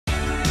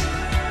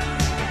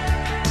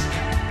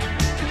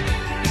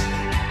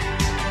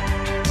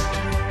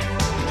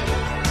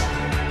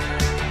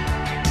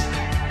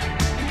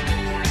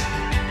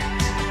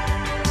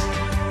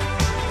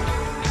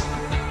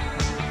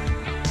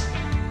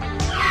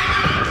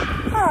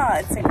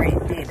it's a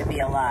great day to be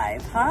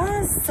alive,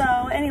 huh? So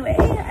anyway,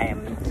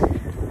 I'm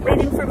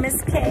waiting for Miss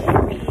Kay.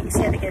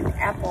 She had to get an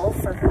apple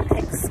for her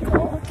pig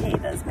skull. Kay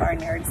does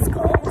barnyard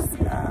skulls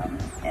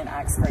in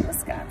Oxford,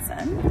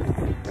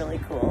 Wisconsin. Really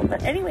cool.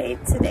 But anyway,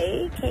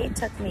 today Kay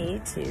took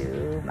me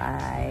to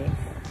my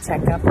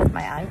checkup with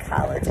my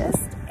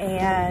oncologist,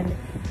 and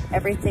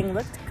everything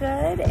looked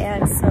good,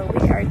 and so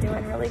we are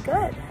doing really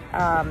good.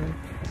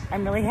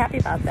 I'm really happy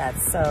about that.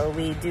 So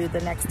we do the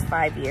next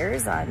 5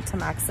 years on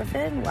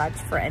tamoxifen, watch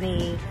for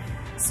any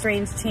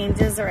strange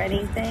changes or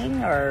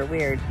anything, or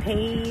weird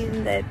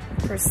pain that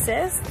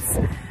persists.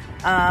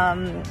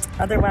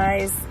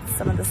 Otherwise,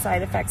 some of the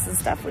side effects and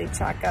stuff we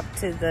chalk up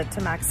to the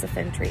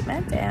tamoxifen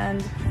treatment,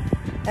 and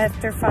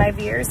after 5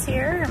 years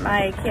here,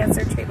 my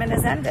cancer treatment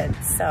has ended.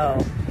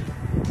 So,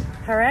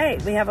 all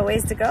right, we have a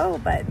ways to go,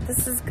 but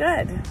this is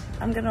good.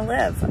 I'm gonna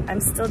live.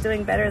 I'm still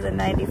doing better than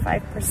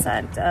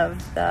 95% of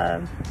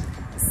the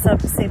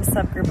same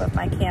subgroup of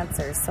my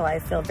cancer, so I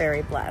feel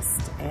very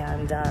blessed.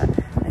 And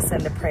I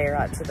send a prayer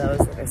out to those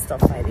that are still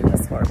fighting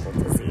this horrible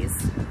disease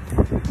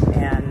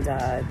and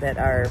that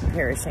are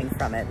perishing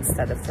from it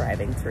instead of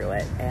thriving through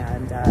it.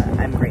 And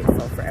I'm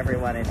grateful for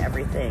everyone and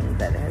everything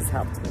that has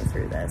helped me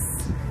through this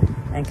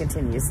and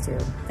continues to.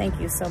 Thank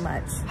you so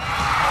much.